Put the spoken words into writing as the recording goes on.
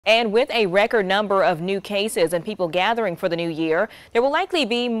And with a record number of new cases and people gathering for the new year, there will likely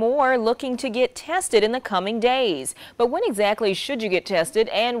be more looking to get tested in the coming days. But when exactly should you get tested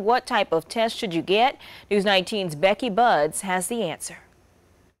and what type of test should you get? News 19's Becky Buds has the answer.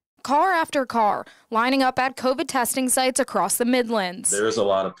 Car after car lining up at COVID testing sites across the Midlands. There is a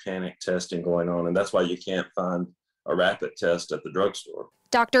lot of panic testing going on, and that's why you can't find a rapid test at the drugstore.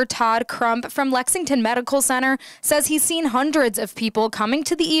 Dr. Todd Crump from Lexington Medical Center says he's seen hundreds of people coming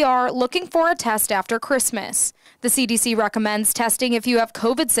to the ER looking for a test after Christmas. The CDC recommends testing if you have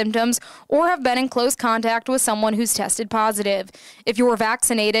COVID symptoms or have been in close contact with someone who's tested positive. If you're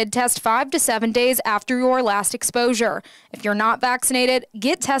vaccinated, test 5 to 7 days after your last exposure. If you're not vaccinated,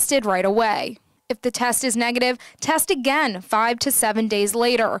 get tested right away. If the test is negative, test again 5 to 7 days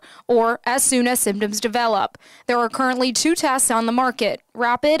later or as soon as symptoms develop. There are currently 2 tests on the market,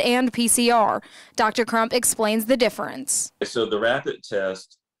 rapid and PCR. Dr. Crump explains the difference. So the rapid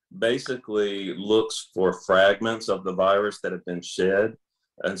test basically looks for fragments of the virus that have been shed.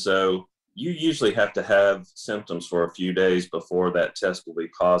 And so you usually have to have symptoms for a few days before that test will be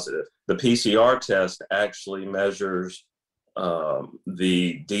positive. The PCR test actually measures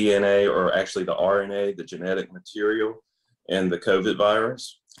the DNA, or actually the RNA, the genetic material, in the COVID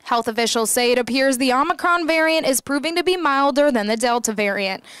virus. Health officials say it appears the Omicron variant is proving to be milder than the Delta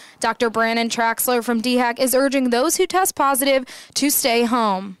variant. Dr. Brandon Traxler from DHEC is urging those who test positive to stay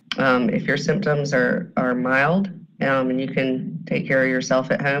home. If your symptoms are mild and you can take care of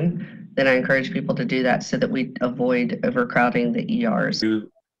yourself at home, then I encourage people to do that so that we avoid overcrowding the ERs. If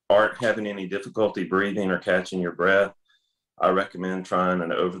you aren't having any difficulty breathing or catching your breath, I recommend trying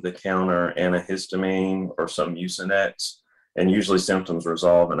an over-the-counter antihistamine or some Mucinex, and usually symptoms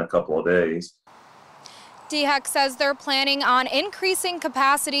resolve in a couple of days. DHEC says they're planning on increasing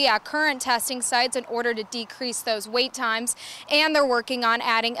capacity at current testing sites in order to decrease those wait times, and they're working on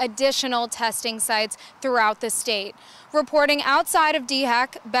adding additional testing sites throughout the state. Reporting outside of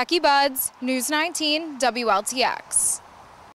DHEC, Becky Buds, News 19, WLTX.